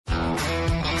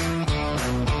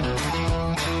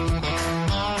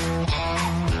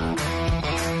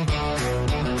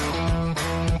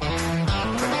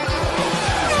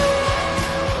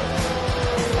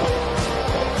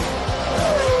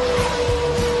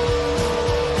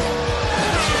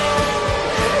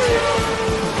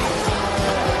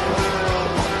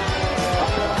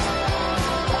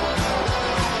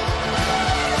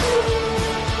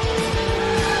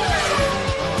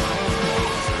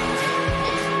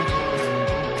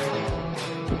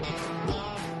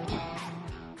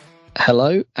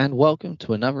Hello and welcome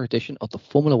to another edition of the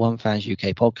Formula One Fans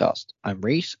UK podcast. I'm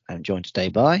Reese. I'm joined today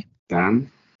by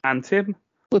Dan and Tim.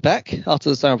 We're back after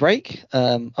the summer break.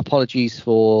 Apologies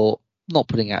for not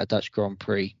putting out a Dutch Grand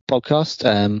Prix podcast.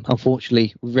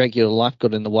 Unfortunately, regular life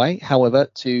got in the way. However,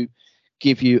 to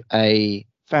give you a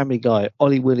Family Guy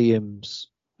Ollie Williams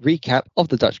recap of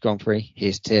the Dutch Grand Prix,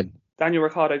 here's Tim. Daniel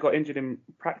Ricciardo got injured in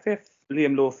practice.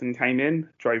 Liam Lawson came in,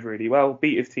 drove really well,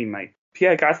 beat his teammate.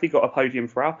 Pierre Gasly got a podium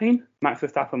for Alpine. Max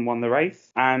Verstappen won the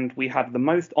race, and we had the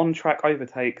most on-track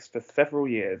overtakes for several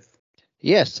years.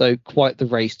 Yeah, so quite the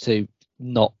race to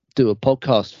not do a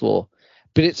podcast for.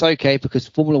 But it's okay because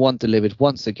Formula One delivered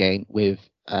once again with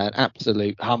an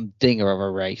absolute humdinger of a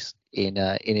race in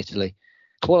Italy.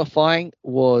 Qualifying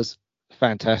was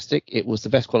fantastic. It was the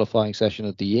best qualifying session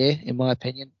of the year, in my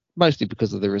opinion, mostly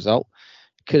because of the result.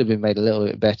 Could have been made a little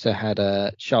bit better had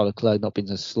Charles Leclerc not been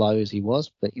as slow as he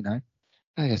was, but you know,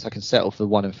 I guess I can settle for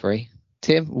 1 and 3.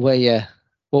 Tim, what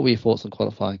were your thoughts on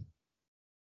qualifying?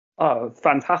 Oh,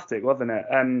 fantastic, wasn't it?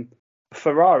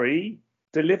 Ferrari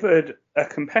delivered a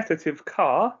competitive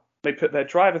car. They put their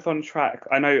drivers on track.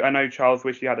 I know Charles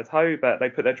wished he had a toe, but they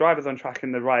put their drivers on track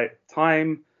in the right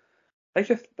time. They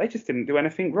just didn't do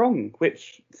anything wrong,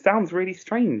 which sounds really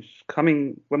strange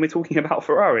coming when we're talking about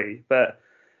Ferrari. But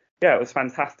yeah, it was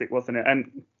fantastic, wasn't it?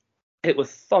 And it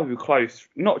was so close,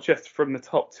 not just from the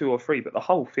top 2 or 3, but the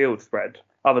whole field spread,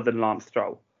 other than Lance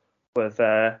Stroll, was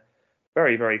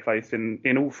very, very close in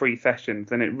all 3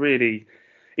 sessions. And it really,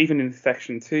 even in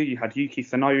session 2, you had Yuki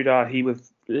Tsunoda. He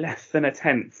was less than a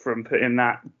tenth from putting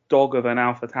that dog of an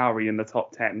AlphaTauri in the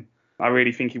top 10. I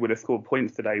really think he would have scored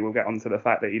points today. We'll get onto the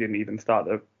fact that he didn't even start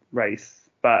the race.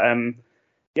 But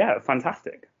yeah,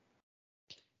 fantastic.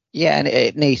 Yeah, and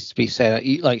it needs to be said,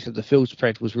 like you said, the field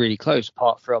spread was really close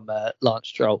apart from Lance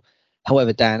Stroll.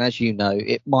 However, Dan, as you know,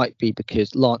 it might be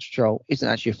because Lance Stroll isn't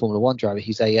actually a Formula One driver.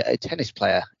 He's a tennis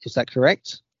player. Is that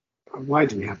correct? Why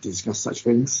do we have to discuss such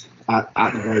things at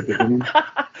the very beginning?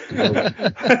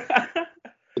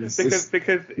 Because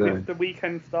the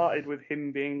weekend started with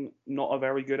him being not a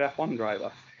very good F1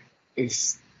 driver.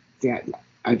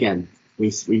 Again, we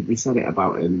said it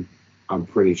about him, I'm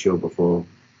pretty sure, before,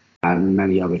 and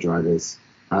many other drivers.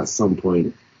 At some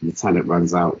point, your talent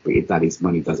runs out, but your daddy's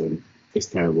money doesn't. It's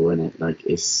terrible, isn't it? Like,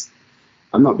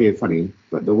 I'm not being funny,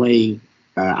 but the way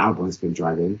Albon's been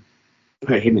driving,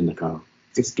 put him in the car.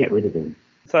 Just get rid of him.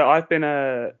 So I've been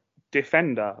a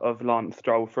defender of Lance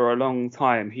Stroll for a long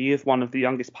time. He is one of the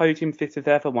youngest podium sitters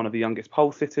ever, one of the youngest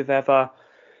pole sitters ever.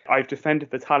 I've defended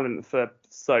the talent for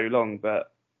so long,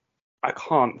 but I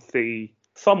can't see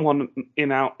someone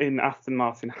in Aston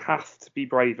Martin has to be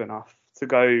brave enough to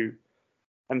go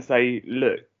and say,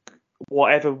 look,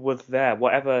 whatever was there,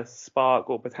 whatever spark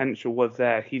or potential was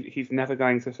there, he's never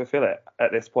going to fulfill it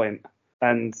at this point.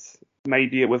 And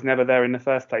maybe it was never there in the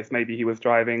first place. Maybe he was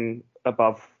driving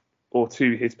above or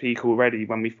to his peak already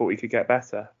when we thought he could get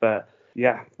better. But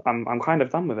yeah, I'm kind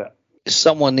of done with it.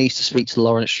 Someone needs to speak to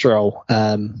Lawrence Stroll.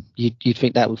 You'd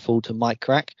think that would fall to Mike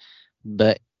Crack,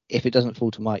 but if it doesn't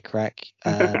fall to Mike Crack,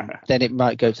 then it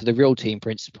might go to the real team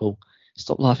principal.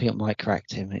 Stop laughing at Mike Crack,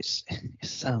 Tim. It's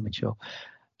so immature.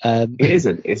 It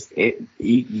isn't.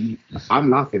 I'm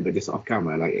laughing, but just off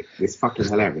camera. Like, it's fucking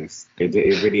hilarious. It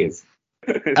really is.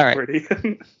 It's all right.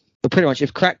 Brilliant. But pretty much,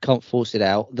 if Crack can't force it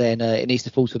out, then it needs to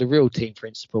fall to the real team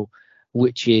principal,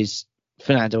 which is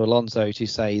Fernando Alonso, to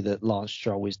say that Lance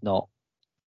Stroll is not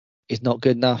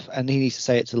good enough, and he needs to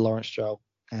say it to Lawrence Stroll,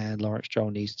 and Lawrence Stroll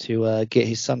needs to get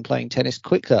his son playing tennis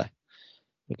quicker.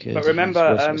 But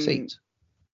remember,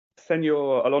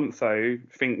 Senor Alonso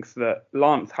thinks that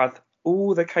Lance has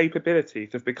all the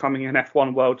capabilities of becoming an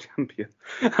F1 world champion,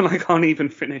 and I can't even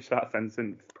finish that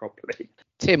sentence properly.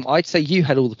 Tim, I'd say you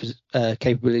had all the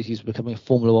capabilities of becoming a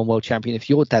Formula One world champion if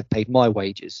your dad paid my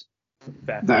wages.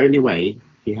 Fair. The only way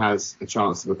he has a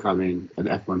chance of becoming an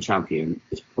F1 champion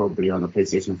is probably on a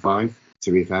PlayStation 5,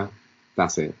 to be fair.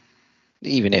 That's it.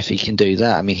 Even if he can do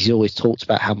that, I mean, he's always talked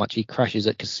about how much he crashes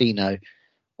at casino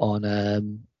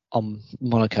on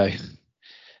Monaco.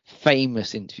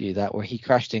 Famous interview that where he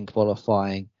crashed in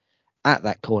qualifying at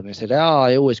that corner and said,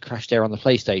 I always crash there on the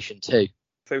PlayStation too.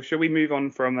 So shall we move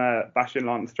on from bashing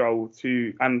Lance Stroll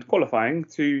and qualifying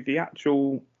to the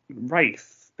actual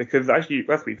race? Because as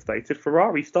we've stated,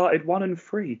 Ferrari started 1 and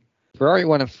 3. Ferrari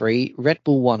 1 and 3, Red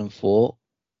Bull 1 and 4,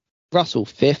 Russell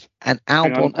 5th, and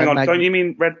Albon. Hang on. Don't you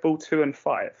mean Red Bull 2 and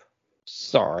 5?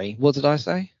 Sorry, what did I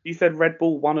say? You said Red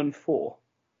Bull 1 and 4.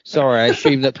 Sorry, I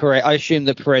assumed that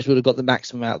Perez would have got the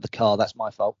maximum out of the car. That's my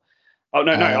fault. Oh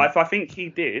no, I think he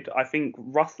did. I think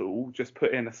Russell just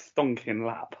put in a stonking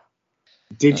lap.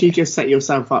 Did you just set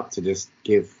yourself up to just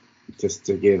give just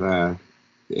to give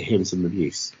him some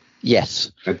abuse.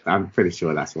 Yes. I'm pretty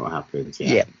sure that's what happened.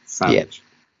 Yeah. Yeah. Savage.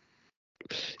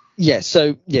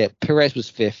 So Perez was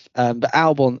fifth, but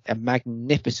Albon a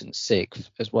magnificent sixth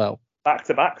as well.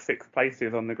 Back-to-back sixth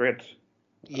places on the grid.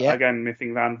 Yeah. Again,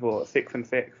 missing Zandvoort, sixth and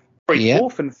sixth. Probably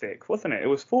fourth and sixth, wasn't it? It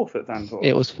was fourth at Zandvoort.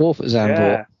 It was fourth at Zandvoort.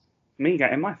 Yeah. Me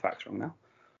getting my facts wrong now.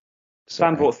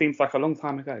 Zandvoort seems like a long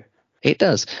time ago. It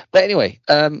does. But anyway,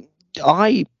 I'll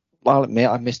admit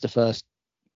I missed the first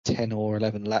 10 or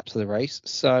 11 laps of the race.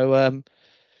 So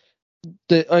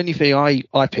the only thing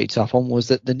I picked up on was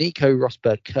that the Nico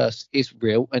Rosberg curse is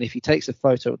real. And if he takes a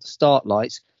photo of the start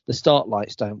lights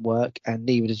don't work, and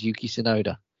neither does Yuki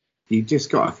Tsunoda. You just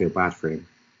got to feel bad for him.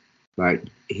 Like,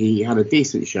 he had a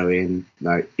decent showing.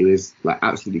 Like, he was like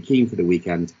absolutely keen for the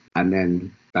weekend, and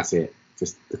then that's it.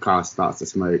 Just the car starts to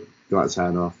smoke, got to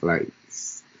turn off. Like,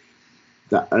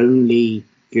 the only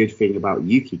good thing about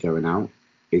Yuki going out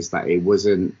is that it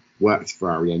wasn't worked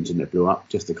Ferrari engine that blew up,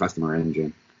 just a customer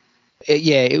engine.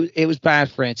 It was bad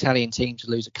for an Italian team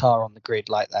to lose a car on the grid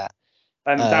like that.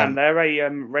 Dan, they're a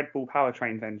Red Bull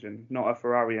powertrains engine, not a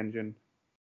Ferrari engine.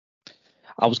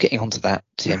 I was getting onto that,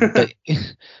 Tim, but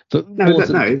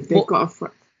no, they've got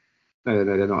a. No,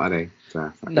 they're not, are they?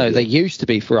 No, they used to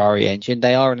be Ferrari engine.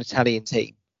 They are an Italian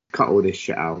team. Cut all this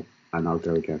shit out, and I'll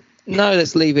go again. No,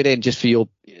 let's leave it in just to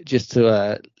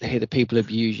hear the people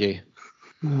abuse you.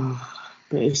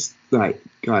 But it's like,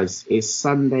 guys, it's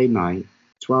Sunday night,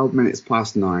 12 minutes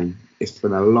past 9. It's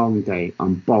been a long day.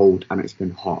 I'm bold and it's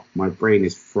been hot. My brain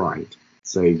is fried.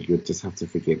 So you'll just have to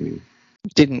forgive me.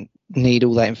 Didn't need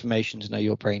all that information to know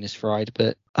your brain is fried,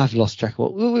 but I've lost track of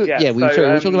what. We're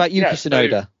talking about Yuki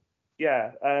Tsunoda.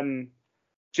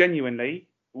 Genuinely,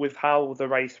 with how the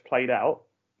race played out,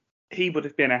 he would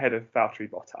have been ahead of Valtteri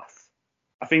Bottas.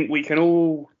 I think we can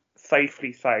all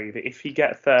safely say that if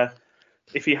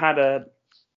he had a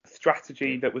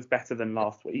strategy that was better than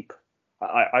last week,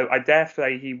 I dare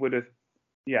say he would have.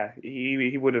 Yeah,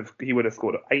 he would have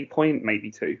scored a point,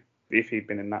 maybe 2, if he'd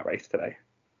been in that race today.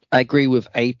 I agree with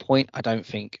a point. I don't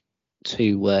think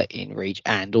 2 were in reach,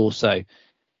 and also,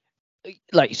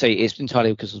 like you say, it's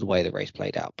entirely because of the way the race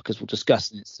played out. Because we'll discuss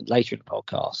this later in the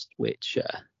podcast, which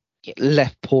it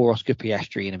left poor Oscar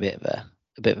Piastri in a bit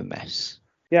of a mess.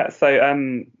 Yeah.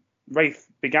 So race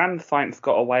began. Sainz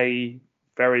got away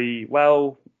very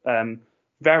well.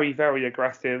 Very, very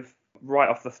aggressive. Right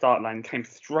off the start line, came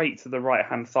straight to the right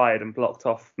hand side and blocked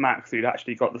off Max, who'd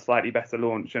actually got the slightly better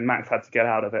launch, and Max had to get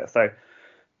out of it. So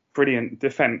brilliant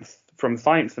defence from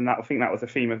Sainz, and I think that was the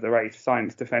theme of the race.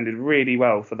 Sainz defended really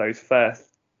well for those first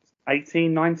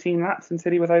 18, 19 laps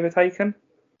until he was overtaken.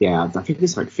 Yeah, I think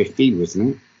it's like 15,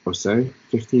 wasn't it? Or so,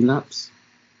 15 laps.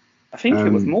 I think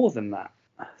it was more than that.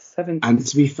 17. And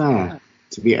to be fair,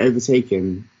 to be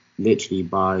overtaken literally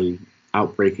by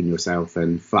outbraking yourself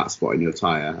and flat spotting your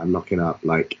tyre and locking up,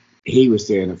 like, he was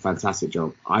doing a fantastic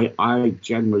job. I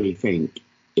generally think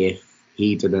if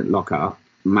he didn't lock up,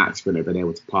 Max wouldn't have been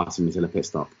able to pass him until a pit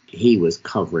stop. He was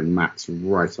covering Max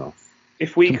right off.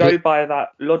 If we go by that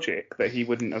logic that he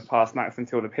wouldn't have passed Max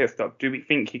until the pit stop, do we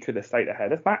think he could have stayed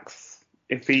ahead of Max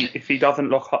if he doesn't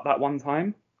lock up that one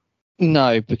time?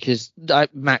 No, because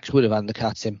Max would have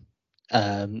undercut him.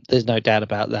 There's no doubt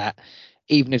about that.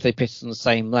 Even if they pitted on the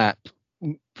same lap,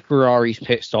 Ferrari's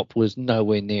pit stop was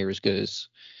nowhere near as good as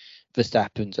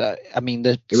Verstappen's. I mean,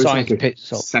 the Sainz pit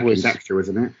stop was extra,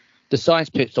 wasn't it? The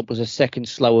Sainz pit stop was a second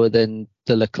slower than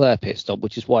the Leclerc pit stop,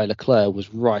 which is why Leclerc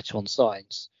was right on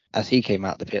Sainz as he came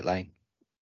out the pit lane.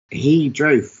 He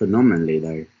drove phenomenally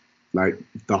though, like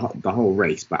the whole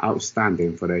race, but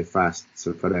outstanding for those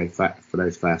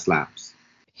first laps.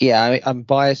 Yeah, I'm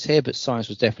biased here, but Sainz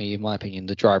was definitely, in my opinion,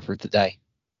 the driver of the day.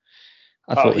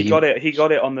 He got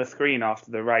it on the screen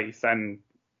after the race, and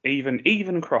even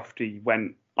Crofty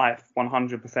went, I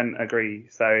 100% agree.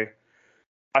 So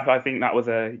I think that was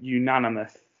a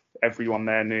unanimous, everyone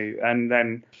there knew. And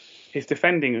then his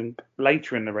defending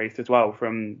later in the race as well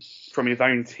from his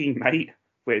own teammate,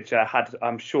 which had,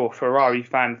 I'm sure, Ferrari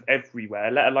fans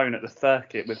everywhere, let alone at the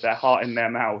circuit, with their heart in their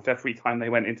mouths every time they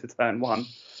went into turn 1.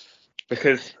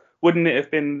 Because wouldn't it have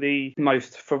been the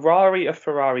most Ferrari of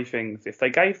Ferrari things if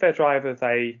they gave their drivers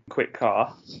a quick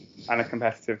car and a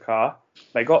competitive car,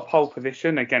 they got pole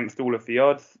position against all of the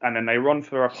odds, and then they run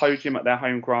for a podium at their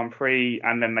home Grand Prix,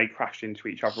 and then they crash into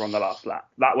each other on the last lap?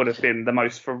 That would have been the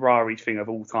most Ferrari thing of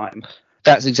all time.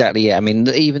 That's exactly it. I mean,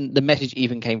 even the message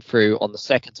even came through on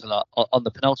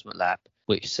the penultimate lap,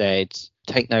 which said,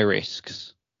 take no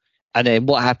risks. And then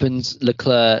what happens?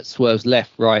 Leclerc swerves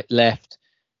left, right,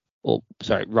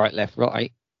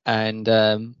 and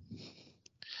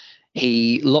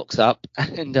He locks up,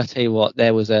 and I tell you what,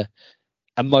 there was a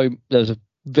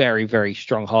very, very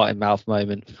strong heart in mouth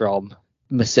moment from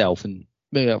myself and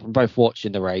from both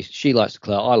watching the race. She likes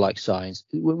Leclerc, I like Sainz.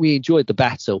 We enjoyed the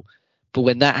battle, but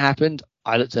when that happened,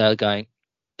 I looked at her going,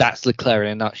 "That's Leclerc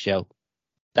in a nutshell.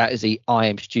 That is the I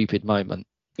am stupid moment."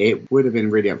 It would have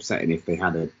been really upsetting if they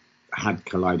had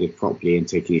collided properly and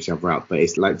taken each other out. But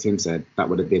it's like Tim said, that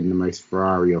would have been the most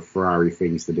Ferrari of Ferrari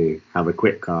things to do. Have a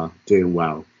quick car, doing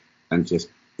well, and just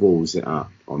balls it up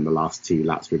on the last 2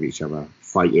 laps with each other,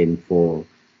 fighting for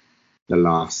the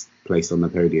last place on the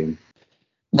podium.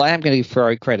 Well, I am going to give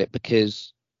Ferrari credit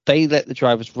because they let the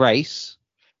drivers race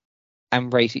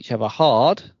and race each other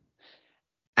hard.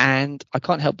 And I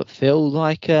can't help but feel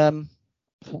like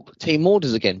team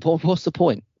orders again. What's the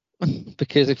point?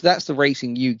 Because if that's the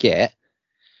racing you get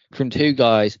from 2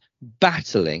 guys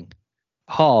battling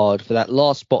hard for that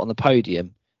last spot on the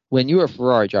podium, when you're a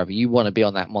Ferrari driver, you want to be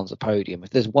on that Monza podium. If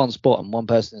there's one spot and one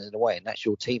person is in the way and that's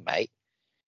your teammate,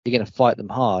 you're going to fight them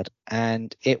hard.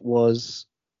 And it was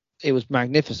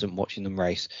magnificent watching them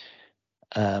race.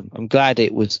 I'm glad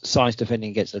it was Sainz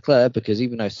defending against Leclerc, because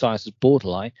even though Sainz was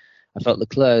borderline, I felt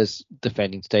Leclerc's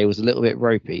defending today was a little bit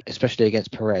ropey, especially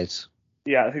against Perez.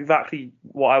 Yeah, that's exactly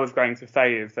what I was going to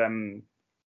say is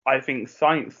I think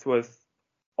Sainz was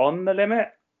on the limit.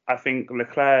 I think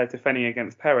Leclerc defending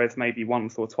against Perez maybe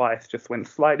once or twice just went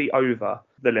slightly over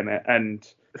the limit. And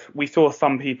we saw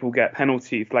some people get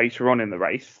penalties later on in the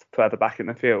race, further back in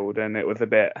the field, and it was a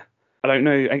bit, I don't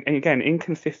know, and again,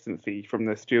 inconsistency from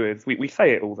the stewards. We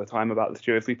say it all the time about the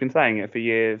stewards. We've been saying it for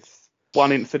years.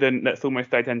 One incident that's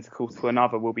almost identical to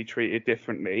another will be treated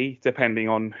differently depending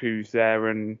on who's there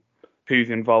and who's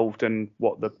involved and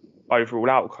what the overall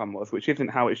outcome was, which isn't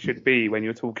how it should be when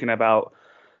you're talking about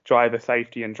driver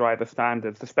safety and driver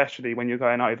standards, especially when you're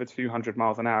going over 200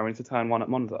 miles an hour into turn 1 at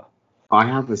Monza. I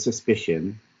have a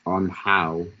suspicion on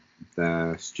how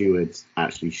the stewards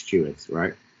actually stewards,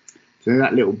 right? So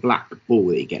that little black ball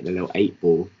that you get, the little 8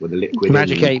 ball with the liquid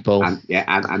Magic 8 ball. And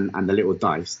the little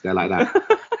dice, they're like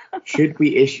that. Should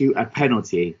we issue a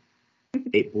penalty?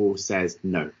 8 ball says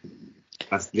no.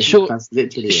 That's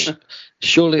literally it.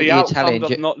 Surely the outcome Italian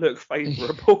does not look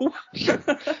favourable.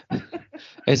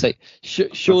 It's like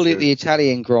surely the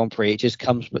Italian Grand Prix, it just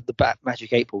comes with the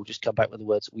Magic 8 ball, just come back with the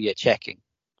words, "We are checking."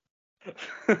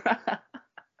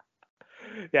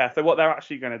 Yeah, so what they're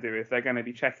actually going to do is they're going to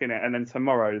be checking it, and then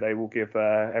tomorrow they will give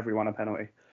everyone a penalty.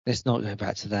 Let's not go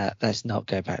back to that.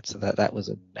 That was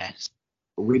a mess.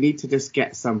 We need to just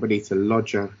get somebody to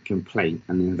lodge a complaint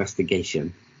and an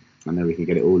investigation, and then we can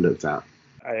get it all looked at.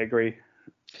 I agree.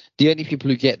 The only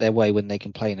people who get their way when they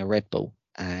complain are Red Bull.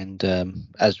 And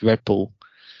as Red Bull,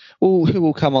 who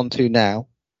we'll come on to now,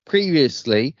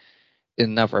 previously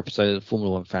in another episode of the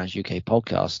Formula One Fans UK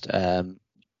podcast,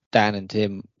 Dan and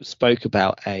Tim spoke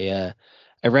about a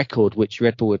record which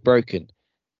Red Bull had broken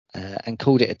and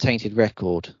called it a tainted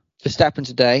record. Verstappen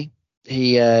today,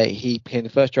 he became the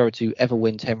first driver to ever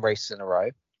win 10 races in a row.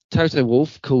 Toto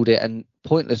Wolff called it a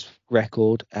pointless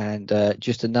record and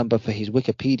just a number for his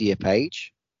Wikipedia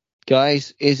page.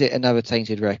 Guys, is it another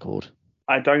tainted record?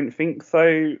 I don't think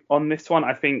so on this one.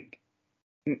 I think,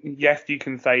 yes, you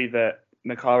can say that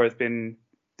the car has been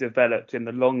developed in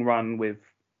the long run with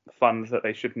funds that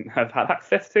they shouldn't have had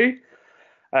access to.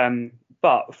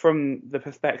 But from the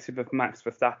perspective of Max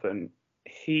Verstappen,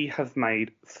 he has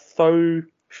made so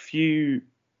few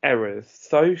errors,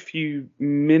 so few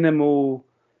minimal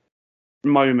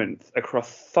moments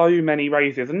across so many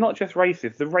races, and not just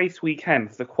races, the race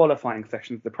weekends, the qualifying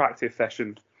sessions, the practice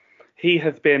sessions. He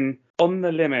has been on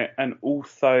the limit and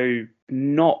also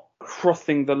not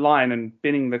crossing the line and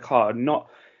binning the car.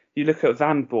 You look at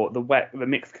Zandvoort, the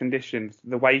mixed conditions,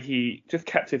 the way he just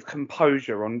kept his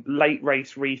composure on late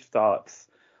race restarts.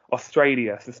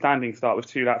 Australia, the standing start with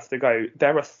 2 laps to go.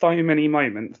 There are so many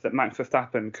moments that Max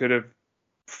Verstappen could have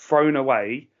thrown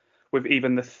away with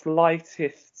even the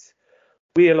slightest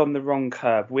wheel on the wrong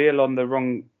curb, wheel on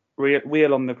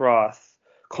the grass,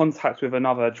 contact with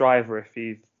another driver if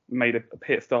he's made a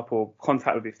pit stop, or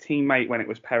contact with his teammate when it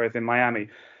was Perez in Miami.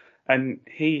 And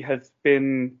he has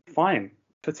been fine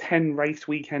for 10 race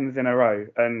weekends in a row.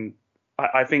 And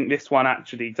I think this one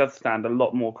actually does stand a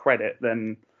lot more credit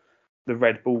than the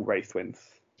Red Bull race wins.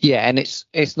 Yeah, and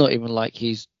it's not even like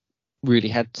he's really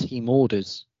had team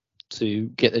orders to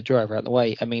get the driver out of the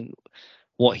way. I mean,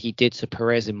 what he did to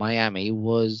Perez in Miami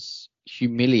was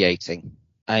humiliating.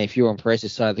 And if you're on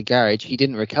Perez's side of the garage, he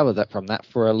didn't recover from that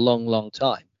for a long, long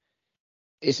time.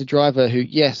 It's a driver who,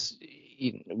 yes,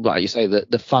 like you say,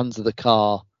 the funds of the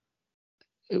car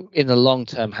in the long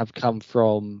term have come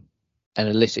from an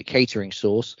illicit catering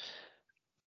source.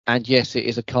 And yes, it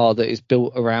is a car that is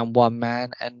built around one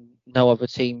man, and no other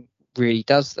team really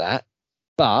does that.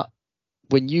 But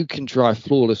when you can drive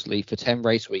flawlessly for 10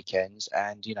 race weekends,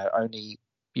 and your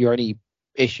only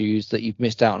issues that you've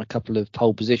missed out on a couple of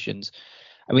pole positions.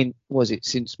 I mean, was it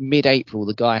since mid-April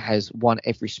the guy has won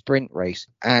every sprint race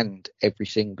and every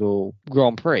single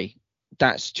Grand Prix?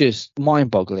 That's just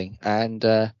mind-boggling, and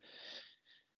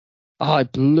I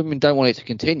blooming don't want it to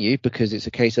continue, because it's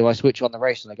a case of I switch on the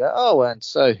race and I go, oh, and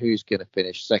so who's going to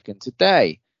finish second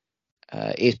today?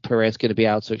 Is Perez going to be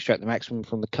able to extract the maximum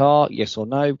from the car? Yes or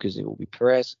no, because it will be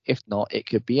Perez. If not, it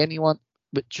could be anyone.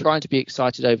 But trying to be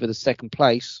excited over the second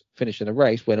place finish in a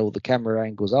race when all the camera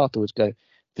angles afterwards go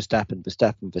Verstappen,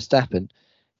 Verstappen, Verstappen,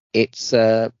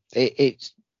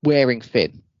 it's wearing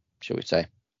thin, shall we say.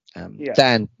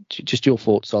 Dan, just your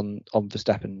thoughts on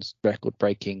Verstappen's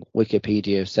record-breaking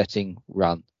Wikipedia-setting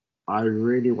run. I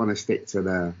really want to stick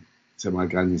to my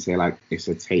guns and say like it's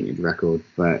a tainted record,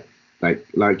 but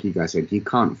like you guys said, you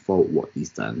can't fault what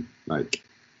he's done. Like,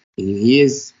 he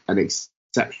is an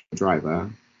exceptional driver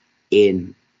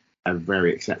in a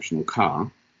very exceptional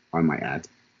car, I might add,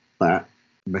 but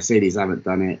Mercedes haven't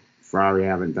done it, Ferrari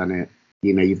haven't done it.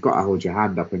 You've got to hold your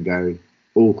hand up and go,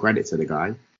 all credit to the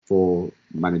guy for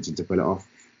managing to pull it off.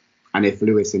 And if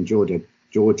Lewis and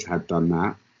George had done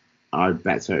that, I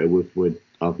bet Toto would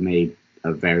have made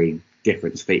a very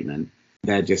different statement.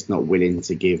 They're just not willing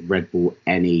to give Red Bull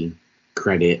any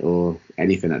credit or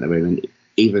anything at the moment.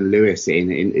 Even Lewis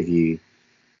in an interview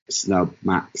snubbed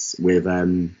Max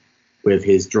with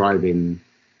his driving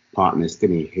partners,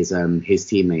 didn't he? His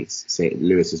teammates.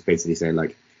 Lewis was basically saying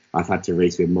like, I've had to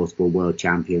race with multiple world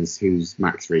champions. Who's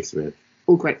Max race with?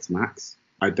 All credit to Max.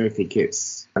 I don't think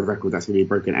it's a record that's going to be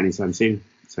broken anytime soon.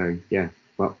 So yeah,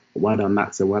 well, well done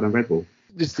Max and well done Red Bull.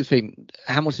 This is the thing.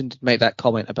 Hamilton did make that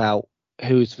comment about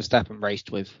who's Verstappen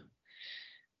raced with.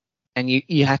 And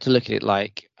you had to look at it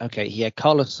like, okay, he had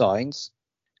Carlos Sainz,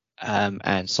 and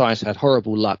Sainz had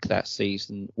horrible luck that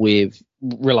season with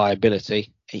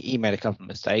reliability. He made a couple of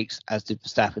mistakes, as did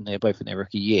Verstappen. They were both in their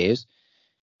rookie years,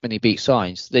 and he beat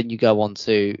Sainz. Then you go on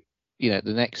to, the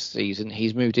next season,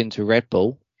 he's moved into Red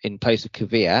Bull in place of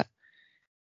Kvyat.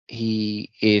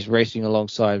 He is racing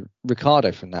alongside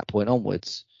Ricciardo from that point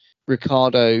onwards.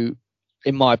 Ricciardo,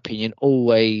 in my opinion,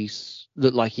 always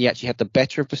looked like he actually had the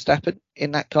better of Verstappen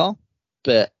in that car.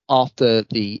 But after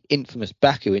the infamous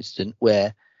Baku incident,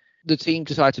 where the team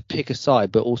decided to pick a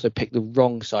side, but also pick the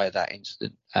wrong side of that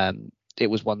incident, it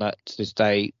was one that to this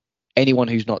day, anyone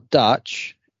who's not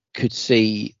Dutch could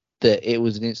see that it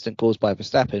was an incident caused by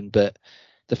Verstappen. But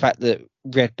the fact that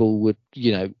Red Bull would,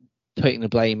 putting the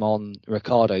blame on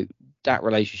Ricciardo, that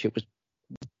relationship was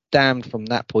damned from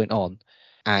that point on.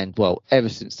 And, well, ever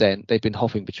since then, they've been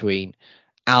hopping between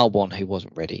Albon, who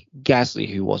wasn't ready,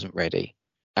 Gasly, who wasn't ready,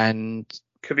 and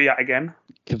Kvyat again.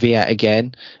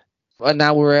 And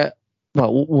now we're at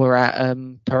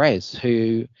Perez,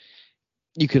 who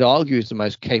you could argue is the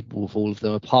most capable of all of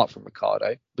them, apart from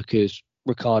Ricciardo, because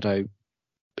Ricciardo,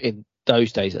 in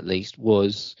those days at least,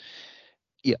 was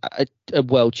a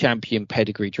world champion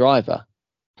pedigree driver.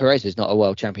 Perez is not a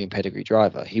world champion pedigree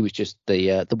driver. He was just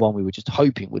the one we were just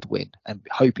hoping would win and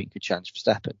hoping could challenge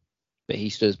Verstappen. But he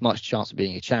stood as much chance of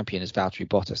being a champion as Valtteri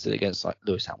Bottas did against like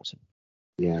Lewis Hamilton.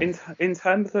 Yeah. In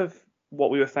terms of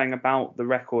what we were saying about the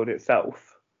record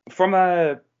itself, from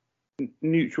a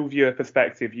neutral viewer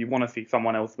perspective, you want to see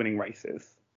someone else winning races.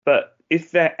 But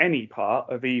is there any part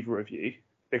of either of you,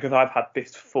 because I've had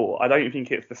this thought, I don't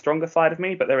think it's the stronger side of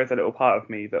me, but there is a little part of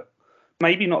me that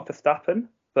maybe not Verstappen,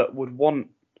 but would want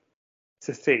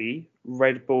to see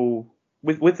Red Bull,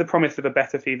 with the promise of a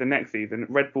better season next season,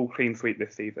 Red Bull clean sweep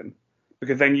this season.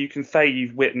 Because then you can say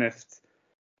you've witnessed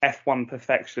F1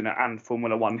 perfection and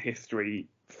Formula One history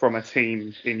from a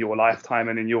team in your lifetime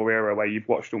and in your era where you've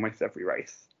watched almost every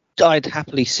race. I'd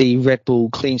happily see Red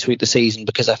Bull clean sweep the season,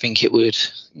 because I think it would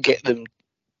get them,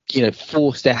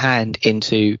 force their hand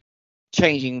into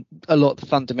changing a lot of the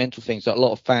fundamental things that a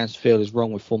lot of fans feel is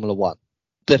wrong with Formula One.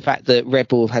 The fact that Red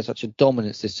Bull have had such a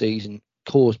dominance this season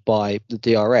caused by the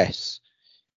DRS,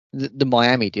 the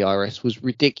Miami DRS was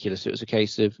ridiculous. It was a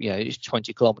case of, it's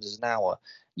 20 kilometers an hour.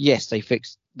 Yes, they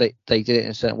did it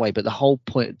in a certain way, but the whole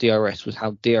point of DRS was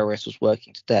how DRS was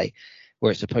working today,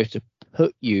 where it's supposed to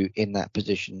put you in that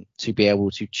position to be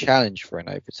able to challenge for an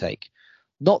overtake.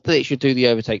 Not that it should do the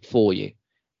overtake for you.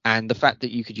 And the fact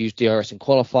that you could use DRS in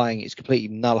qualifying, it's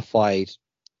completely nullified,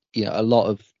 a lot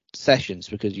of sessions,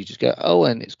 because you just go, oh,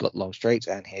 and it's got long straights,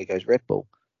 and here goes Red Bull.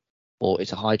 Or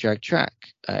it's a high drag track.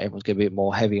 Everyone's going to be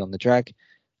more heavy on the drag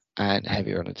and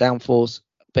heavier on the downforce.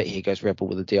 But here goes Red Bull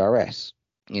with the DRS.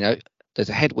 there's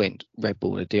a headwind, Red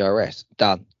Bull and a DRS,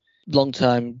 done. Long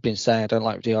term, been saying I don't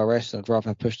like DRS and I'd rather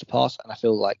have push to pass, and I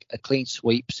feel like a clean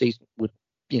sweep season would,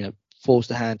 force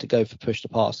the hand to go for push to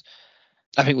pass.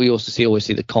 I think we also always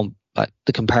see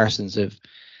the comparisons of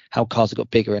how cars have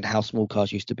got bigger and how small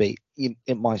cars used to be.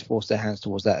 It might force their hands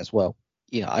towards that as well.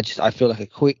 I feel like a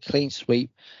quick, clean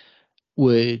sweep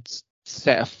would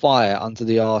set a fire under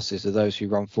the arses of those who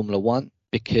run Formula One,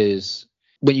 because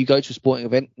when you go to a sporting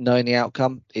event, knowing the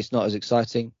outcome, it's not as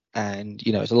exciting, and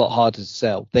it's a lot harder to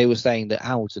sell. They were saying that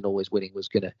Hamilton always winning was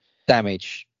going to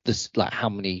damage this, like how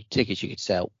many tickets you could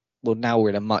sell. Well, now we're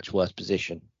in a much worse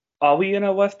position. Are we in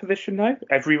a worse position though?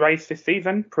 Every race this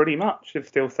season, pretty much, is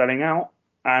still selling out,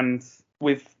 and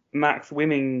with Max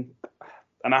winning,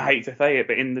 and I hate to say it,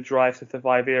 but in the Drive to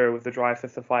Survive era with the Drive to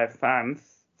Survive fans,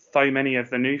 so many of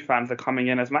the new fans are coming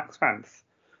in as Max fans.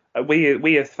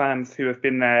 We as fans who have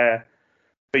been there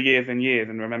for years and years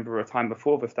and remember a time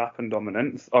before Verstappen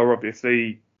dominance are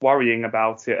obviously worrying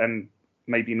about it and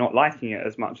maybe not liking it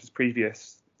as much as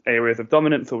previous areas of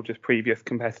dominance or just previous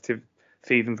competitive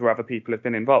seasons where other people have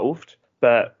been involved.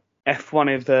 But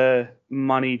F1 is a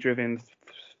money-driven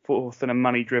force and a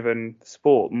money-driven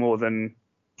sport more than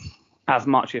as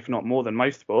much, if not more than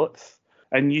most sports.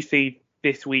 And you see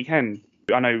this weekend,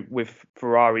 I know with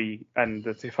Ferrari and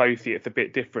the Tifosi, it's a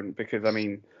bit different because, I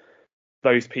mean,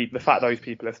 the fact those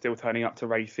people are still turning up to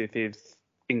races is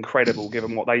incredible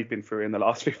given what they've been through in the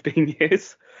last 15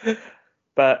 years.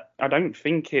 But I don't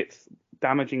think it's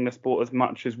damaging the sport as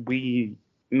much as we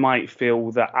might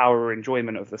feel that our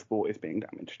enjoyment of the sport is being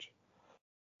damaged.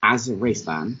 As a race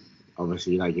fan,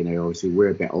 obviously, obviously we're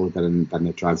a bit older than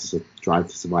the Drive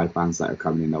to Survive fans that are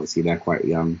coming in. Obviously, they're quite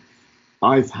young.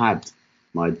 I've had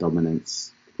my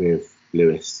dominance with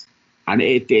Lewis, and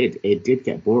it did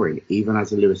get boring. Even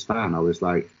as a Lewis fan, I was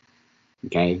like,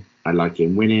 okay, I like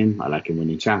him winning. I like him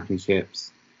winning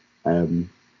championships.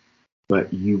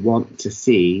 But you want to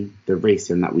see the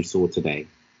racing that we saw today.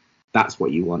 That's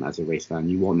what you want as a race fan.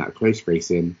 You want that close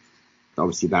racing.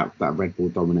 Obviously, that Red Bull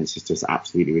dominance is just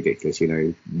absolutely ridiculous.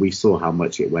 We saw how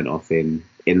much it went off in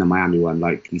the Miami one,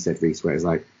 like you said, Reece, where it's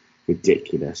like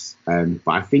ridiculous. But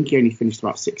I think he only finished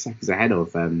about 6 seconds ahead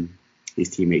of his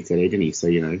teammate today, didn't he? So,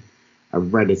 a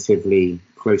relatively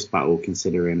close battle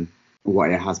considering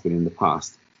what it has been in the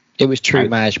past. It was true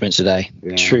management today.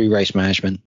 Yeah. True race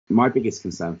management. My biggest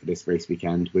concern for this race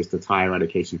weekend was the tyre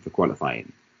allocation for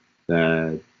qualifying.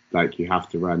 You have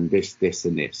to run this,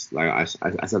 and this. Like I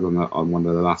said on one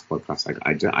of the last podcasts,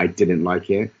 I didn't like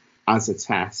it. As a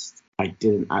test, I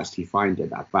didn't actually find it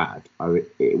that bad.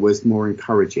 It was more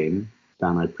encouraging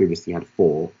than I previously had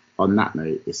thought. On that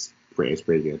note, it's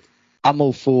pretty good. I'm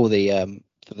all for the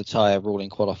tyre rule in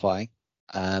qualifying.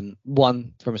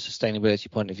 One, from a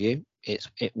sustainability point of view, it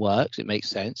works, it makes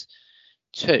sense.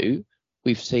 Two,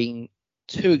 we've seen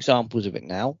 2 examples of it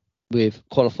now, with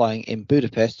qualifying in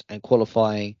Budapest and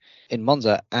qualifying in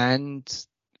Monza, and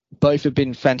both have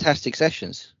been fantastic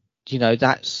sessions.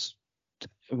 That's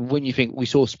when you think we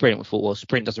saw sprint, we thought, well,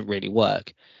 sprint doesn't really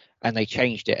work, and they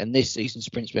changed it, and this season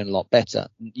sprint's been a lot better.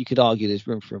 You could argue there's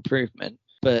room for improvement,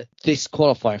 but this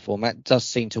qualifying format does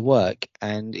seem to work.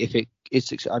 And if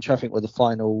it's, I'm trying to think where the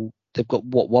final, they've got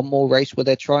one more race where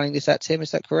they're trying this at, Tim,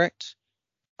 is that correct?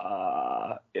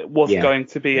 It was going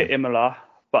to be at Imola,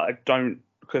 but I don't.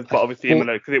 But obviously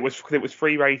Imola, because it was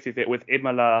 3 races. It was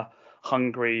Imola,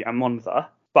 Hungary, and Monza.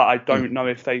 But I don't know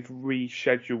if they've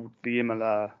rescheduled the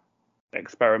Imola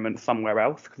experiment somewhere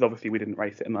else, because obviously we didn't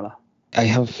race at Imola. I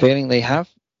have a feeling they have,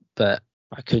 but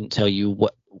I couldn't tell you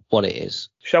what it is.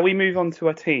 Shall we move on to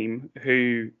a team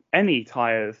who any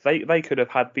tyres they could have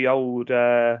had the old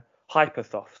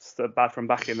Hypersofts bad from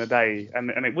back in the day, and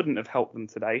it wouldn't have helped them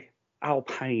today.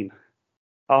 Alpine,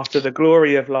 after the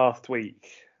glory of last week.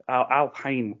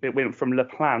 Alpine, it went from Le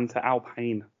Plan to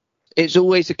Alpine. It's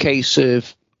always a case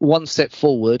of 1 step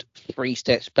forward, 3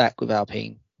 steps back with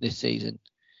Alpine this season.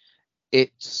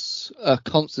 It's a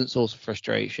constant source of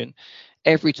frustration.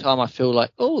 Every time I feel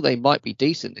like, they might be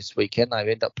decent this weekend, I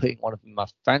end up putting one of them in my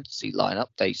fantasy lineup.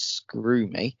 They screw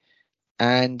me.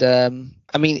 And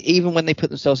even when they put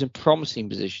themselves in promising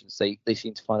positions, they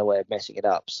seem to find a way of messing it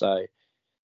up. So,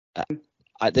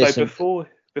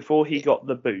 before he got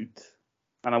the boot,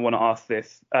 and I want to ask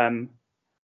this,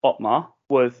 Otmar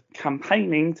was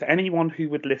campaigning to anyone who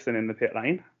would listen in the pit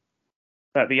lane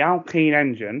that the Alpine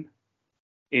engine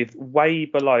is way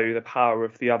below the power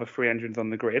of the other 3 engines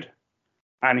on the grid.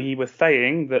 And he was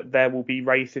saying that there will be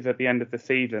races at the end of the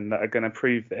season that are going to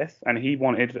prove this. And he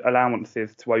wanted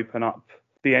allowances to open up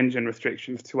the engine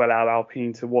restrictions to allow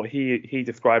Alpine to what he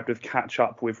described as catch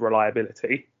up with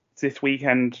reliability. This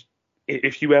weekend,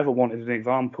 if you ever wanted an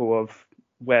example of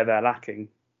where they're lacking.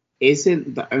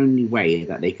 Isn't the only way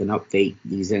that they can update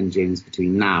these engines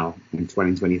between now and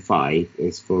 2025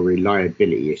 is for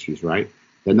reliability issues, right?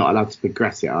 They're not allowed to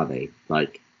progress it, are they?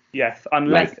 Yes,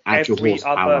 unless actual every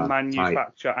horsepower other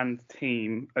manufacturer and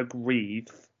team agrees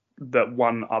that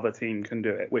one other team can do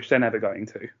it, which they're never going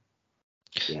to.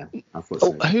 Yeah, I thought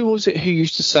so. Who was it who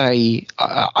used to say?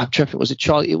 I'm sure it was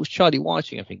Charlie. It was Charlie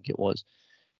Whiting, I think it was,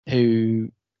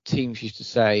 who teams used to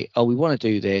say, "Oh, we want to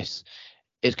do this.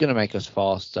 It's going to make us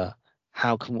faster.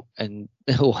 How can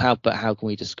how can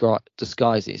we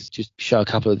disguise this? Just show a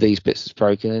couple of these bits that's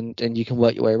broken, and you can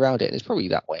work your way around it." And it's probably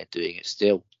that way of doing it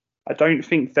still. I don't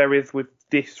think there is with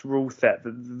this rule set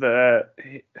the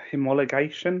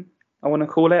homologation, I want to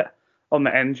call it, on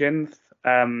the engines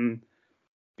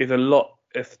is a lot.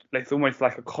 It's almost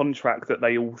like a contract that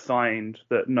they all signed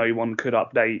that no one could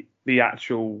update the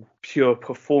actual pure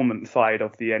performance side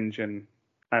of the engine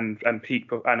and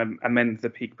amend the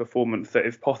peak performance that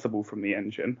is possible from the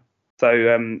engine.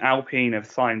 So Alpine have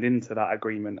signed into that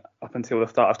agreement up until the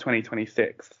start of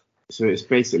 2026. So it's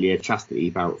basically a chastity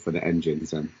belt for the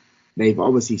engines, and they've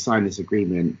obviously signed this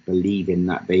agreement believing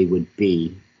that they would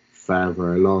be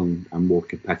further along and more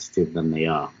competitive than they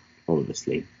are,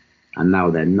 obviously. And now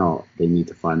they're not. They need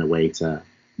to find a way to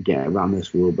get around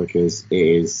this rule because it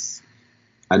is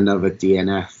another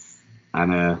DNF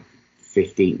and a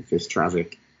 15th is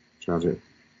tragic.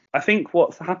 I think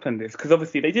what's happened is because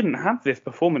obviously they didn't have this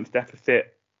performance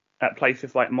deficit at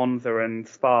places like Monza and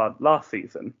Spa last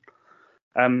season.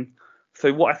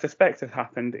 So what I suspect has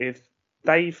happened is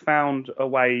they found a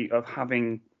way of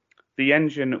having the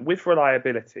engine with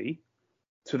reliability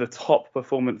to the top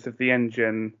performance of the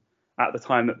engine at the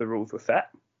time that the rules were set.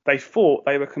 They thought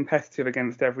they were competitive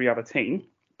against every other team,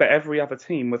 but every other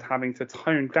team was having to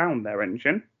tone down their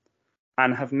engine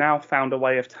and have now found a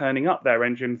way of turning up their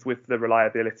engines with the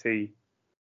reliability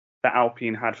that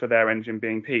Alpine had for their engine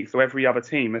being peak. So every other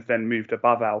team has then moved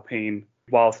above Alpine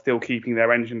while still keeping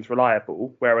their engines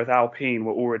reliable, whereas Alpine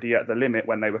were already at the limit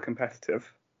when they were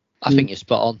competitive. I think you're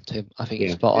spot on, Tim. I think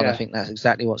you're spot on. I think that's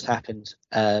exactly what's happened.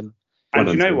 And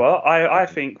you know what? I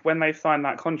think when they signed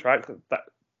that contract, that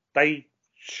they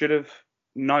should have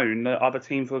known that other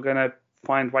teams were going to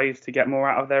find ways to get more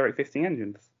out of their existing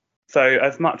engines. So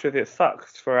as much as it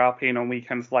sucks for Alpine on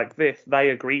weekends like this, they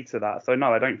agreed to that. So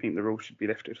no, I don't think the rule should be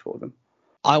lifted for them.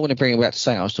 I want to bring it back to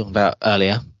something I was talking about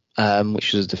earlier,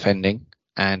 which was defending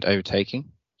and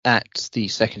overtaking at the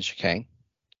second chicane.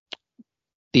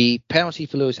 The penalty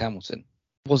for Lewis Hamilton,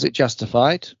 was it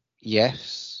justified?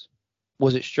 Yes.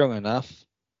 Was it strong enough?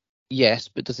 Yes.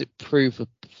 But does it prove a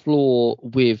flaw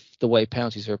with the way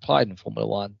penalties are applied in Formula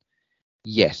One?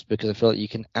 Yes, because I feel like you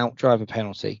can outdrive a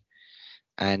penalty.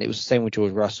 And it was the same with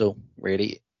George Russell,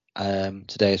 really,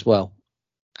 today as well.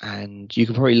 And you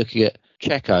can probably look at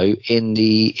Checo in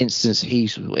the instance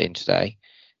he's in today.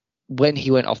 When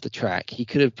he went off the track, he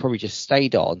could have probably just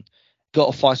stayed on,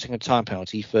 got a 5-second time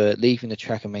penalty for leaving the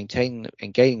track and maintaining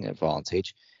and gaining an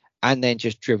advantage, and then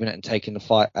just driven it and taken the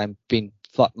fight and been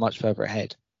much further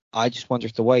ahead. I just wonder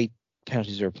if the way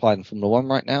penalties are applied in Formula One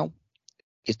right now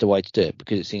is the way to do it,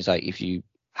 because it seems like if you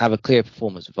have a clear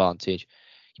performance advantage,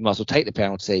 you might as well take the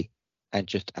penalty and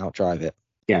just outdrive it.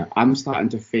 Yeah, I'm starting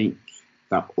to think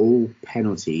that all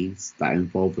penalties that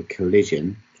involve a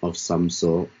collision of some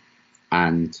sort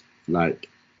and like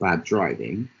bad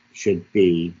driving should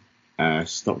be a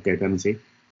stop-go penalty.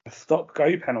 A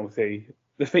stop-go penalty?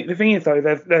 The thing is, though,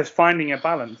 there's finding a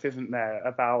balance, isn't there,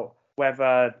 about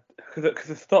whether... Because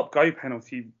a stop-go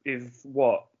penalty is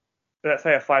what? Let's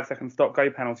say a 5-second stop-go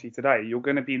penalty today, you're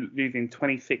going to be losing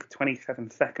 26,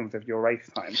 27 seconds of your race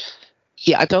time.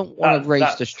 Yeah, I don't want a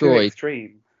race destroyed,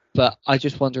 extreme. But I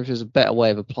just wonder if there's a better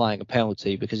way of applying a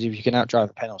penalty, because if you can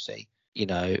outdrive a penalty, you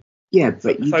know... Yeah,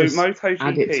 but you just MotoGP,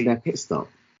 add it to their pit stop.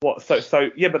 What?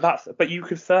 Yeah, but you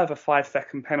could serve a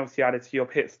 5-second penalty added to your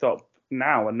pit stop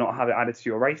now and not have it added to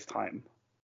your race time.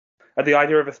 The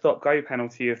idea of a stop-go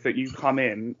penalty is that you come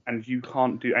in and you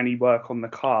can't do any work on the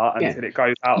car until it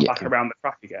goes out back around the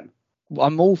track again.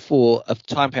 I'm all for a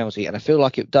time penalty, and I feel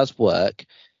like it does work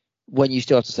when you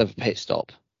still have to serve a pit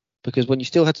stop. Because when you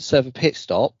still have to serve a pit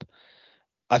stop,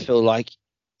 I feel like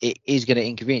it is going to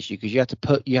inconvenience you, because you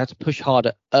have to push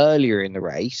harder earlier in the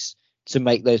race to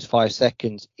make those 5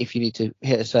 seconds if you need to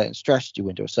hit a certain strategy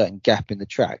window, a certain gap in the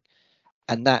track.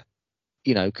 And that,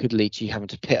 you know, could lead to you having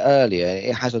to pit earlier.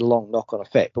 It has a long knock-on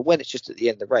effect. But when it's just at the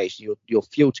end of the race, your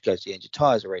fuel to go to the end, your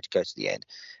tyres are ready to go to the end,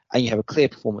 and you have a clear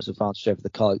performance advantage over the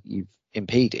car you've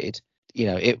impeded, you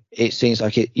know, it seems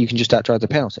like you can just outdrive the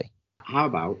penalty. How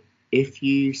about if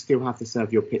you still have to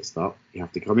serve your pit stop, you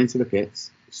have to come into the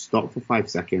pits, stop for 5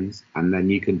 seconds, and then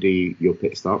you can do your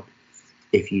pit stop.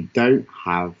 If you don't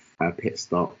have a pit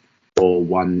stop or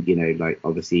one, like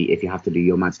obviously if you have to do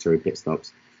your mandatory pit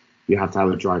stops, you have to have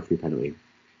a drive-through penalty.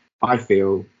 I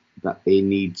feel that they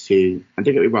need to, and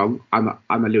don't get me wrong,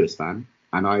 I'm a Lewis fan,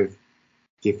 and I've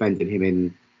defended him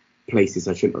in places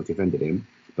I shouldn't have defended him,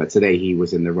 but today he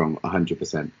was in the wrong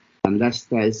 100%. Unless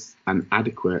there's an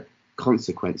adequate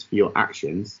consequence for your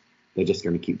actions, they're just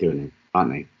going to keep doing it,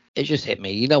 aren't they? It just hit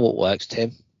me. You know what works,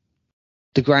 Tim?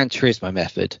 The Gran Turismo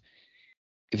method.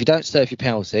 If you don't serve your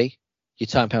penalty, your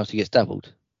time penalty gets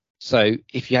doubled. So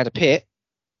if you had a pit,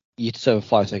 you'd serve a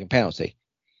 5-second penalty.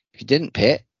 If you didn't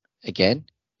pit, again,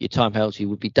 your time penalty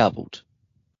would be doubled.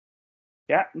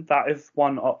 Yeah, that is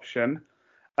one option.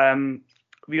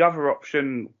 The other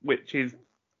option, which is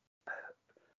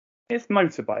it's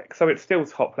motorbike, so it's still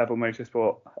top level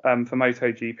motorsport for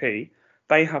MotoGP.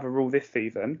 They have a rule this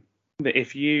season that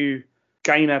if you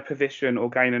gain a position or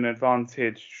gain an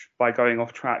advantage by going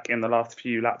off track in the last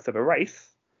few laps of a race,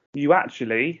 you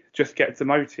actually just get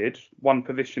demoted one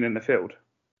position in the field,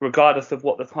 regardless of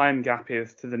what the time gap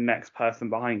is to the next person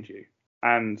behind you.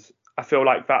 And I feel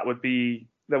like there would be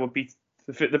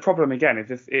the problem again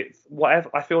is it's whatever.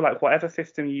 I feel like whatever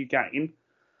system you gain,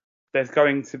 there's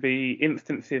going to be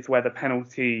instances where the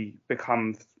penalty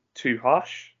becomes too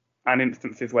harsh and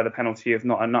instances where the penalty is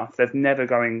not enough. There's never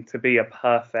going to be a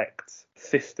perfect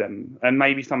system. And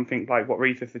maybe something like what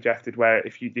Rita suggested, where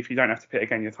if you don't have to pit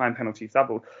again, your time penalty is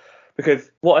doubled. Because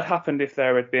what had happened if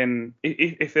there had been,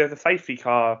 if there's a safety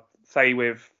car, say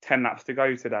with 10 laps to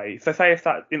go today. So say if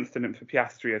that incident for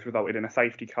Piastri has resulted in a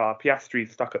safety car,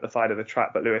 Piastri's stuck at the side of the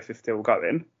track, but Lewis is still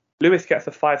going. Lewis gets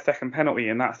a 5-second penalty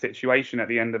in that situation at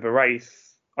the end of a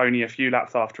race, only a few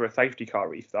laps after a safety car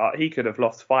restart. He could have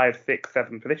lost 5, 6,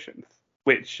 7 positions,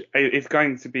 which is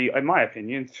going to be, in my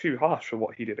opinion, too harsh for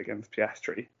what he did against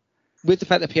Piastri. With the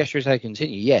fact that Piastri is able to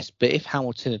continue, yes, but if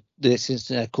Hamilton, this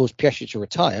incident caused Piastri to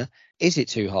retire, is it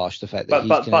too harsh, the fact that he's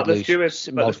going to lose multiple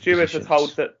positions? But the stewards are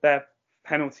told that their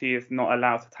penalty is not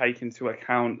allowed to take into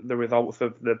account the results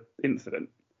of the incident.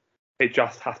 It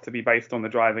just has to be based on the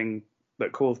driving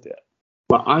that caused it.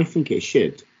 Well, I think it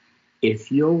should.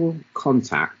 If your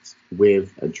contact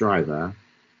with a driver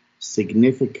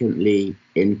significantly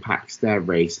impacts their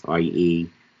race, i.e.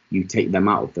 you take them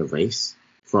out of the race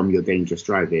from your dangerous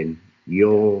driving,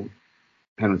 your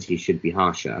penalty should be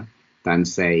harsher than,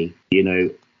 say,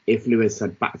 if Lewis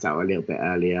had backed out a little bit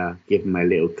earlier, give him a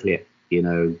little clip,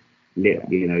 little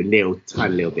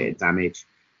tiny little bit of damage,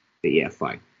 but yeah,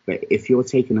 fine. But if you're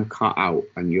taking a car out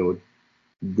and you're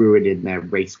ruining their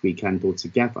race weekend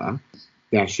altogether,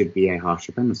 there should be a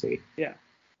harsher penalty. Yeah,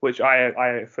 which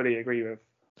I fully agree with.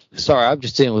 Sorry, I'm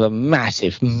just dealing with a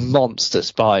massive monster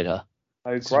spider.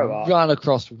 Oh, grow up. Run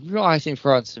across right in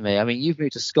front of me. I mean, you've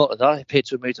moved to Scotland. I appear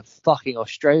to have moved to fucking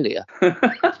Australia.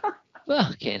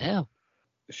 Fucking hell.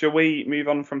 Shall we move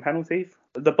on from penalties?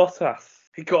 The Bottas,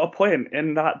 he got a point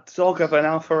in that dog of an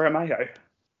Alfa Romeo.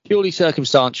 Purely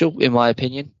circumstantial, in my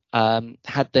opinion.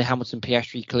 Had the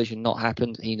Hamilton-Piastri collision not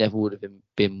happened, he never would have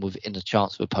been within a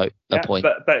chance of a point.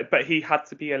 But he had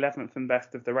to be 11th and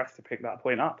best of the rest to pick that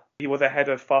point up. He was ahead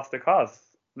of faster cars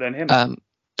than him.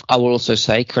 I will also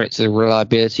say credit to the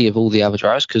reliability of all the other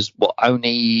drivers, because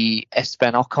only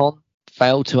Esteban Ocon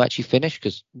failed to actually finish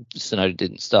because Tsunoda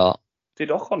didn't start. Did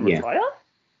Ocon retire?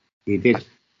 He did.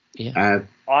 Yeah.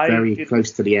 Very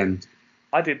close to the end.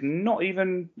 They didn't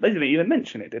even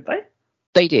mention it, did they?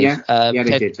 They did. Yeah,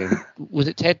 they did. Was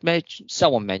it Ted mentioned?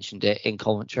 Someone mentioned it in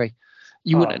commentary.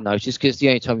 You wouldn't have noticed because the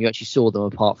only time you actually saw them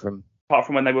apart from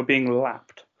when they were being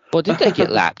lapped. Well, did they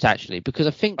get lapped actually? Because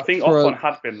I think Ocon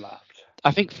had been lapped. I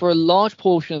think for a large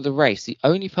portion of the race, the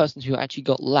only person who actually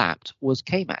got lapped was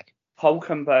K-Mag.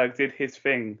 Hülkenberg did his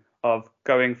thing of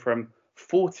going from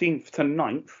 14th to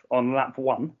 9th on lap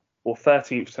 1, or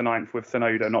 13th to 9th with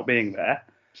Tsunoda not being there,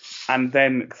 and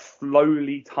then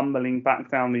slowly tumbling back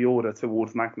down the order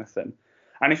towards Magnussen.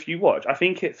 And if you watch, I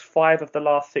think it's 5 of the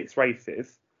last 6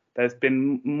 races, there's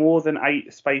been more than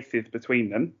 8 spaces between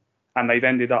them, and they've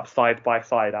ended up side by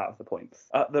side out of the points.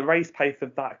 At the race pace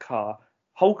of that car,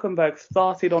 Hülkenberg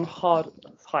started on hard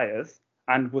tyres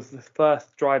and was the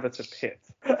first driver to pit.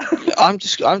 I'm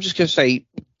just going to say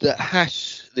that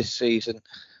Haas this season,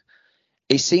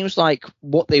 it seems like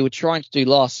what they were trying to do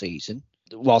last season,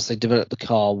 whilst they developed the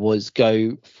car, was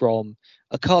go from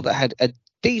a car that had a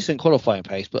decent qualifying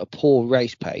pace but a poor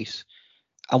race pace,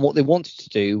 and what they wanted to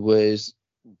do was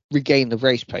regain the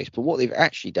race pace. But what they've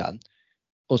actually done,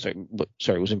 was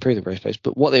improve the race pace,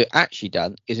 but what they've actually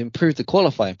done is improve the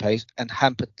qualifying pace and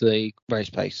hampered the race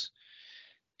pace.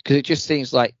 Because it just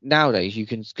seems like nowadays you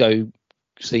can go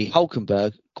see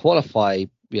Hulkenberg qualify,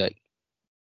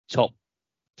 top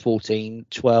 14,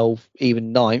 12,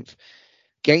 even 9th,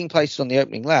 gain places on the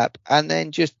opening lap, and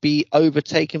then just be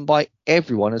overtaken by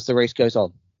everyone as the race goes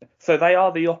on. So they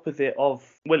are the opposite of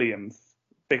Williams,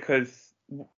 because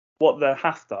what the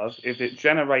Haas does is it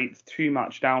generates too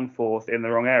much downforce in the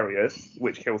wrong areas,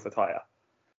 which kills the tyre.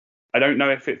 I don't know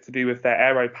if it's to do with their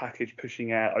aero package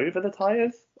pushing air over the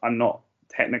tyres. I'm not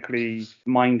technically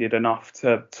minded enough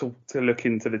to look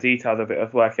into the details of it or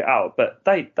work it out, but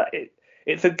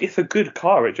it's a good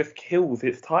car. It just kills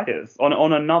its tyres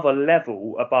on another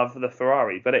level above the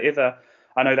Ferrari. But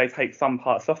I know they take some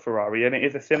parts off Ferrari, and it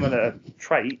is a similar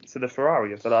trait to the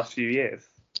Ferrari of the last few years.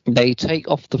 They take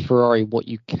off the Ferrari what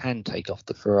you can take off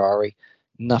the Ferrari,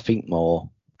 nothing more.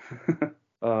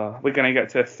 We're going to get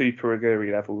to super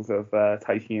Aguri levels of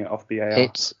taking it off the AR.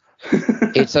 It's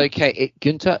okay.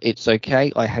 Günther, it's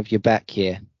okay. I have your back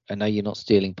here. I know you're not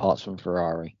stealing parts from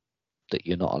Ferrari that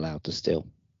you're not allowed to steal.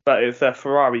 But it's a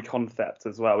Ferrari concept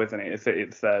as well, isn't it?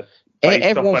 It's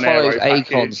everyone follows a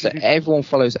concept. Everyone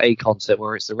follows a concept,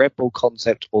 whether it's the Red Bull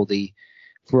concept or the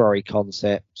Ferrari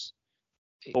concept.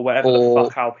 Or whatever the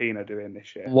fuck Alpine are doing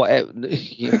this year. Whatever,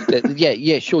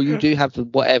 yeah, sure. You do have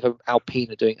whatever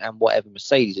Alpine are doing and whatever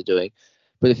Mercedes are doing.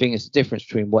 But the thing is, the difference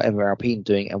between whatever Alpine are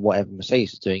doing and whatever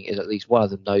Mercedes is doing is at least one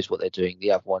of them knows what they're doing.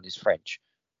 The other one is French.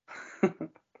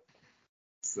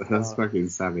 So that's fucking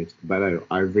savage. But no,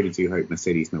 I really do hope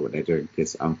Mercedes know what they're doing,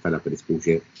 because I'm fed up with this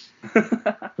bullshit.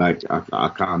 Like, I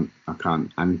can't.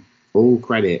 And all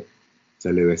credit to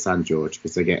Lewis and George,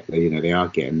 because they are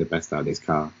getting the best out of this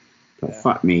car. But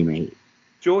fuck me, mate.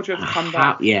 George has come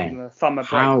back from the summer break.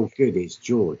 How good is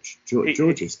George?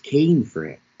 George is keen for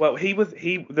it. Well, he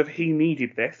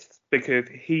needed this because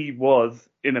he was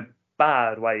in a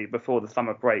bad way before the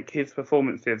summer break. His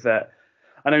performances, I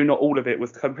know not all of it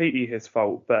was completely his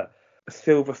fault, but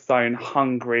Silverstone,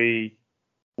 Hungary,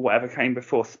 whatever came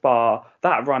before Spa,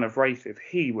 that run of races,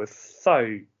 he was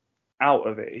so out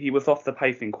of it. He was off the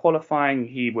pace in qualifying.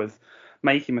 He was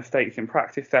making mistakes in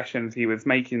practice sessions. He was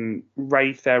making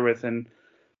race errors and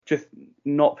just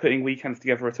not putting weekends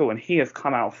together at all. And he has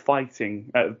come out fighting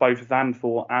at both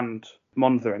Zandvoort and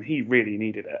Monza, and he really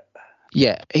needed it.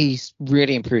 Yeah, he's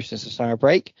really improved since the summer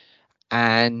break.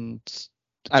 And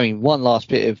I mean, one last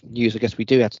bit of news I guess we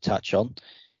do have to touch on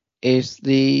is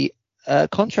the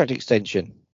contract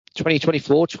extension.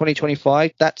 2024,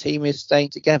 2025, that team is staying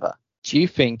together. Do you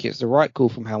think it's the right call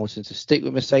from Hamilton to stick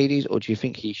with Mercedes, or do you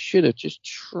think he should have just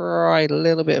tried a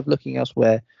little bit of looking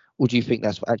elsewhere, or do you think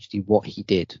that's actually what he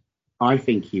did? I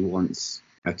think he wants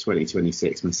a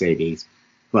 2026 Mercedes,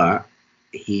 but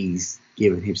he's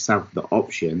given himself the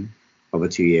option of a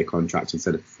 2-year contract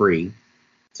instead of 3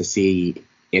 to see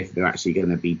if they're actually going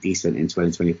to be decent in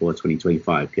 2024,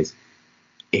 2025, because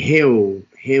he'll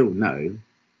know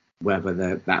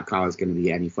whether that car is going to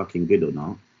be any fucking good or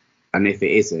not. And if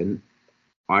it isn't,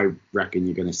 I reckon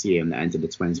you're going to see him at the end of the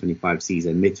 2025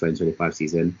 season, mid-2025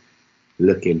 season,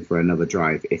 looking for another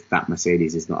drive if that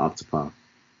Mercedes is not up to par.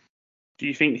 Do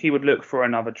you think he would look for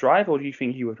another drive, or do you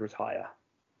think he would retire?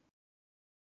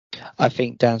 I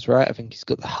think Dan's right. I think he's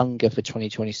got the hunger for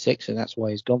 2026, and that's why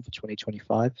he's gone for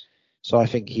 2025. So I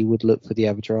think he would look for the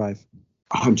other drive.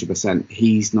 100%.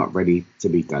 He's not ready to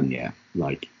be done yet.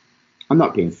 Like, I'm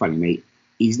not being funny, mate.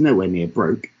 He's nowhere near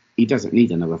broke. He doesn't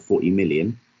need another 40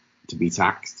 million to be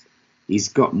taxed. He's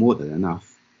got more than enough.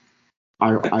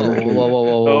 I reckon.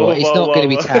 Whoa. It's not going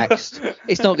to be taxed.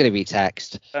 It's not going to be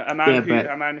taxed. A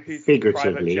man whose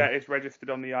private jet is registered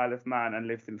on the Isle of Man and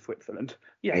lives in Switzerland.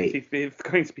 Yes, he's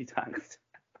going to be taxed.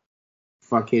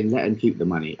 Fucking let him keep the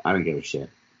money. I don't give a shit.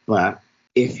 But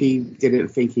if he didn't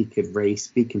think he could race,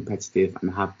 be competitive,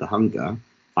 and have the hunger,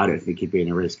 I don't think he'd be in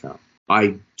a race car.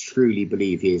 I truly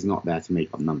believe he is not there to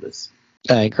make up numbers.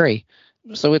 I agree.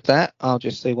 So with that, I'll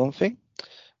just say one thing.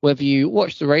 Whether you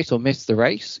watch the race or miss the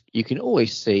race, you can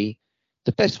always see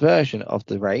the best version of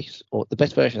the race, or the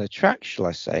best version of the track, shall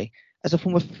I say, as a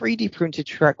form of 3D printed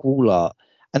track wall art.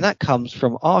 And that comes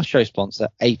from our show sponsor,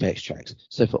 Apex Tracks.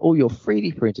 So for all your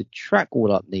 3D printed track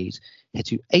wall art needs, head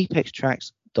to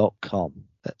apextracks.com.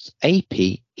 That's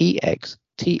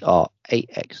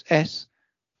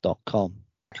APEXTRAXS.com.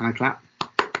 Can I clap?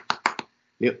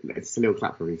 Yep, it's a little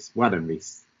clap for Reese. Well done,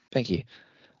 Reese. Thank you.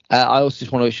 I also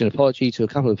just want to issue an apology to a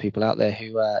couple of people out there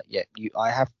who, I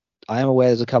am aware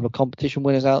there's a couple of competition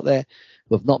winners out there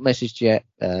who have not messaged yet.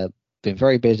 Been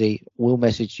very busy. We'll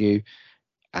message you,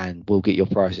 and we'll get your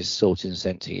prices sorted and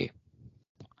sent to you.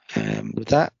 With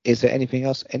that, is there anything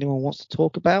else anyone wants to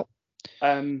talk about?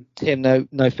 Tim,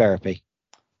 no therapy.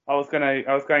 I was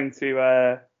going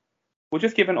to. We'll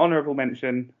just give an honourable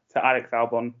mention to Alex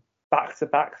Albon.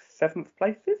 back-to-back 7th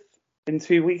places in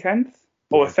 2 weekends,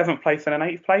 or a 7th place and an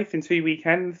 8th place in 2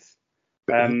 weekends,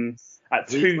 at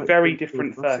two like very George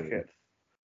different Russell. circuits.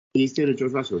 He's doing a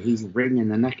George Russell. He's wringing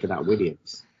the neck of that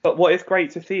Williams. But what is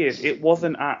great to see is it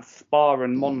wasn't at Spa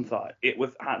and Monza, it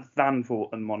was at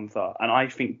Zandvoort and Monza, and I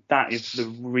think that is the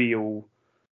real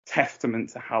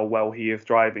testament to how well he is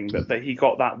driving, that he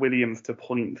got that Williams to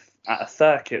points at a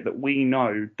circuit that we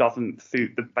know doesn't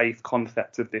suit the base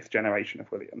concept of this generation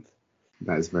of Williams.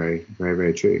 That is very, very,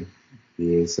 very true.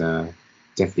 He is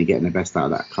definitely getting the best out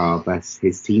of that car, best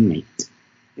his teammate.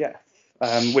 Yes,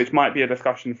 which might be a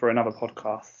discussion for another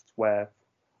podcast where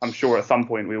I'm sure at some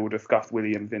point we will discuss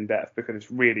Williams in depth, because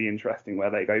it's really interesting where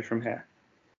they go from here.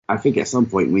 I think at some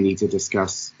point we need to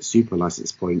discuss super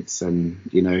license points and,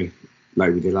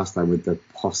 like we did last time with the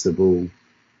possible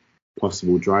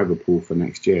driver pool for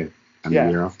next year and the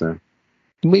year after.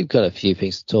 We've got a few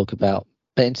things to talk about.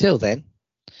 But until then,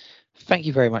 thank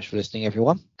you very much for listening,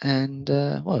 everyone. And,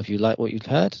 if you like what you've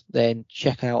heard, then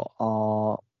check out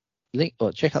our link,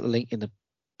 or check out the link in the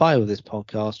bio of this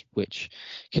podcast, which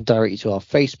can direct you to our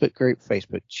Facebook group,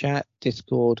 Facebook chat,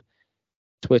 Discord,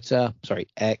 Twitter,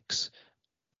 X,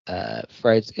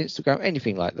 Threads, Instagram,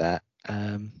 anything like that.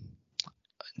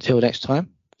 Until next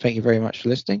time, thank you very much for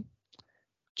listening.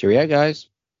 Cheerio, guys.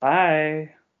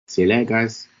 Bye. See you later,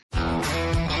 guys.